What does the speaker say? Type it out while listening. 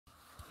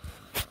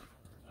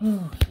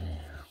Okay.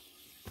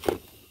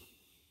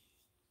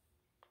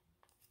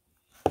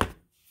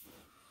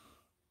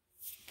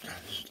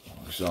 That's a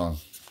long song.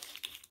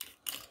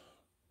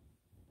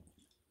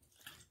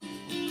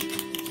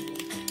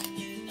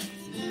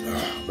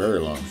 Very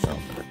long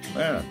song.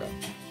 Man, I'm done.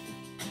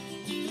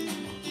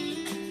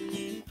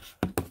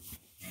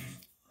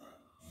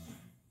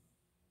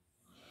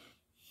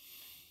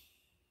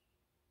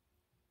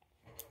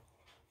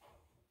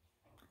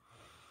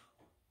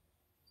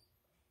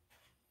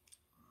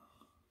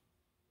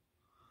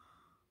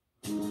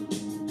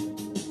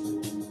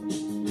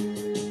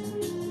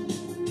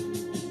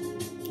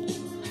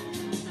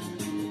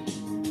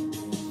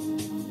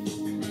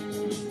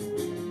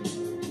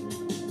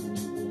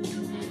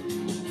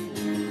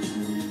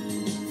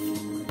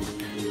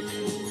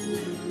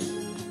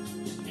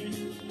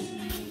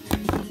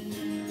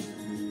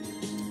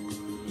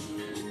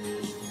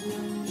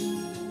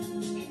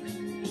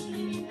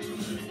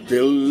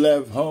 Bill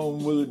left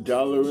home with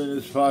 $1 in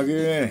his pocket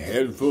and a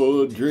head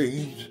full of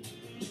dreams.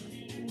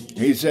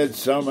 He said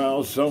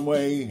somehow,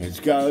 someway, it's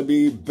gotta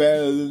be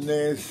better than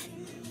this.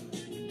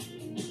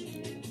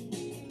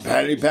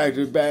 Patty packed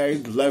her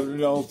bags, left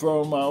it home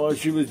for Mama.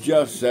 She was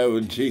just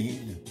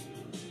 17.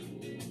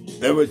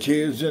 There were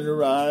tears in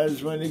her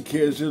eyes when he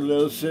kissed her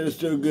little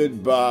sister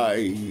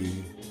goodbye.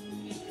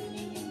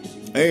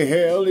 They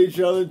held each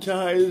other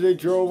tight as they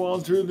drove on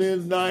through the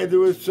night. They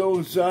were so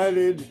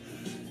excited.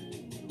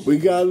 We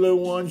got a little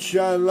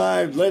one-shot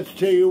life. Let's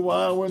take it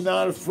while we're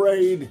not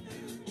afraid.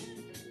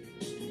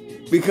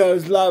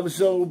 Because life is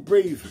so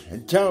brief,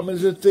 and time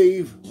is a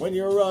thief when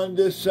you're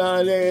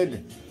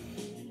undecided.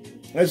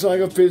 It's like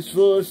a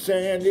fistful of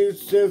sand, it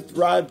sifts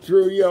right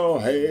through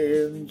your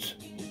hands.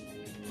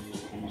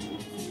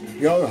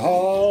 Your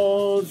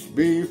hearts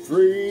be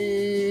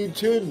free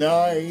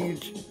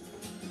tonight.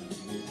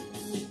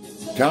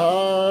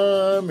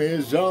 Time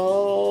is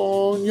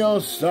on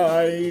your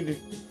side.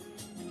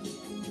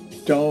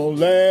 Don't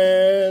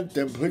let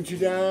them put you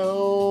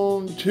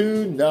down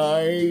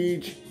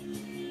tonight.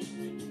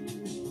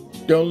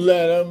 Don't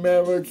let them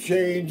ever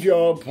change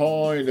your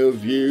point of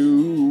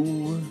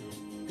view.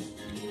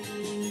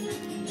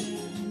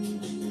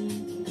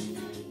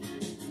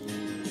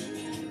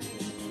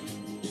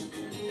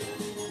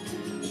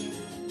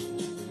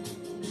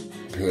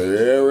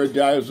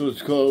 Paradise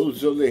was closed,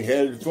 so they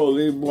headed for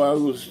the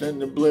West in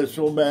the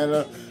blissful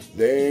manner.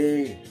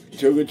 They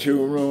took a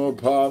 2-room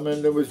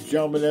apartment that was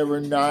jumping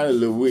every night of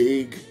the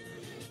week.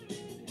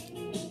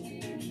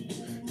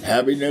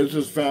 Happiness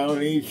was found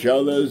in each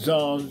other's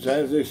arms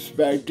as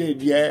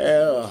expected,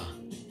 yeah.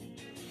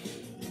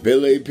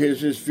 Billy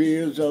pitched his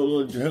fears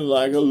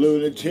like a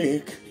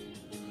lunatic.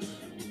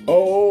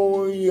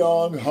 Oh,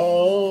 young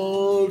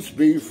hearts,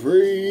 be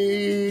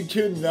free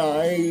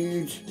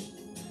tonight.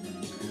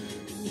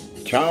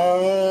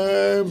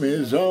 Time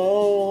is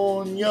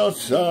on your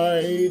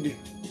side.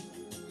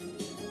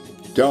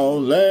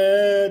 Don't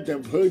let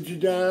them put you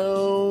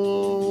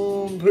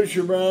down, push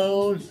you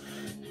around.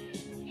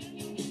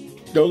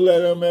 Don't let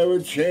them ever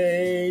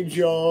change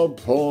your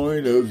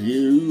point of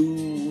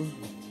view.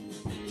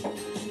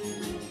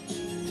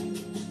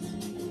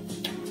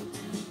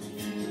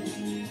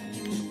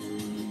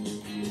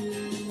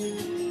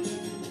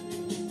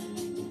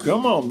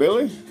 Come on,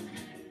 Billy.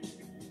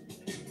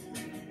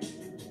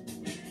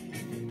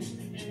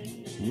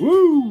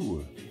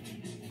 Woo!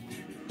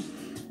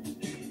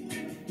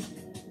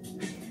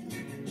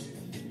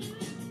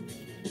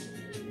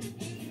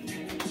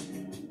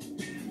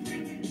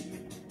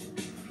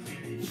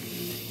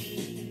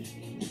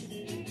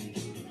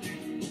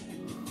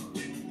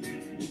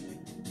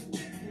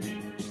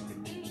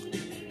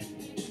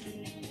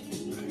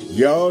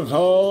 Young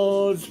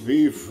hearts,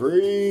 be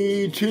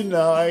free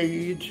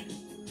tonight.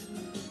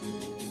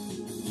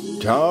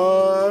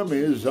 Time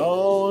is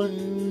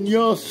on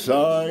your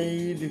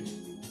side.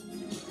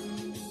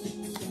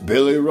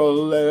 Billy wrote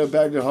a letter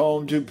back to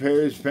home to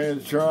Perry's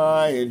parents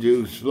trying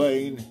to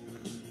explain.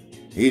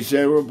 He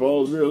said, we're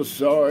both real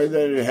sorry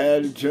that it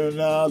had to turn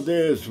out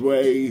this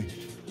way.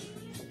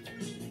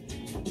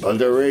 But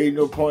there ain't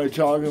no point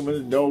talking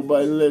when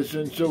nobody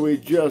listened, so we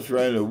just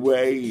ran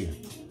away.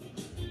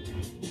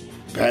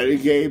 Patty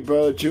gave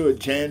birth to a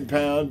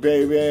 10-pound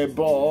baby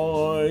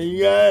boy,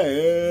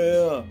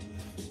 yeah.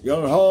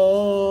 Young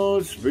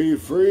hearts, be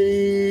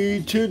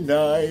free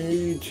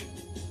tonight.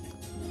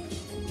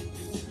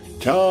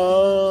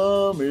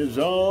 Time is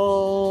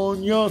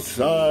on your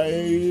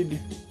side.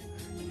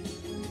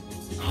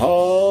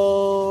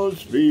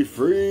 Hearts, be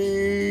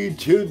free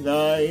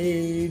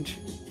tonight.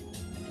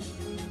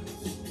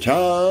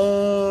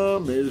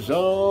 Time is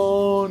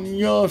on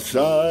your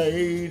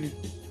side.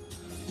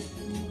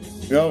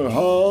 Young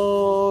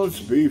hearts,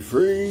 be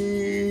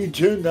free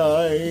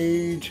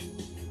tonight.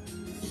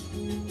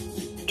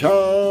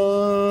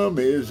 Time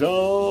is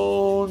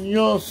on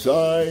your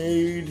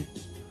side.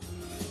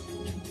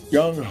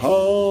 Young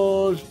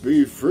hearts,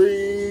 be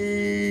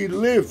free,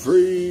 live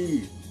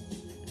free.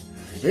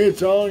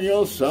 It's on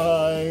your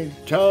side.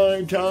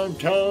 Time is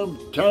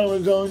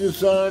on your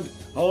side,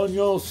 on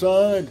your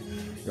side.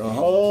 Your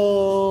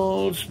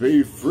hearts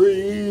be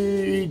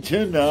free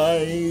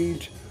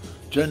tonight.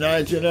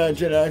 Tonight, tonight,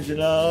 tonight,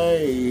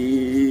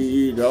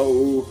 tonight.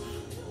 Oh,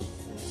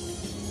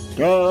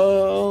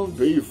 don't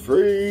be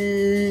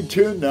free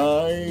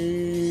tonight.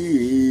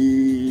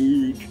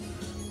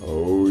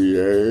 Oh,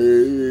 yeah.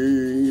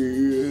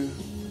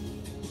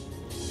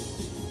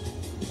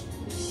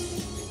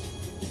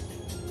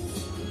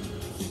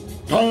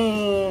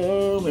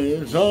 Time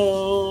is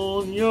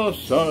on your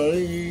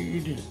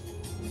side.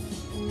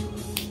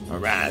 All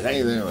right, thank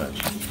you very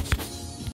much.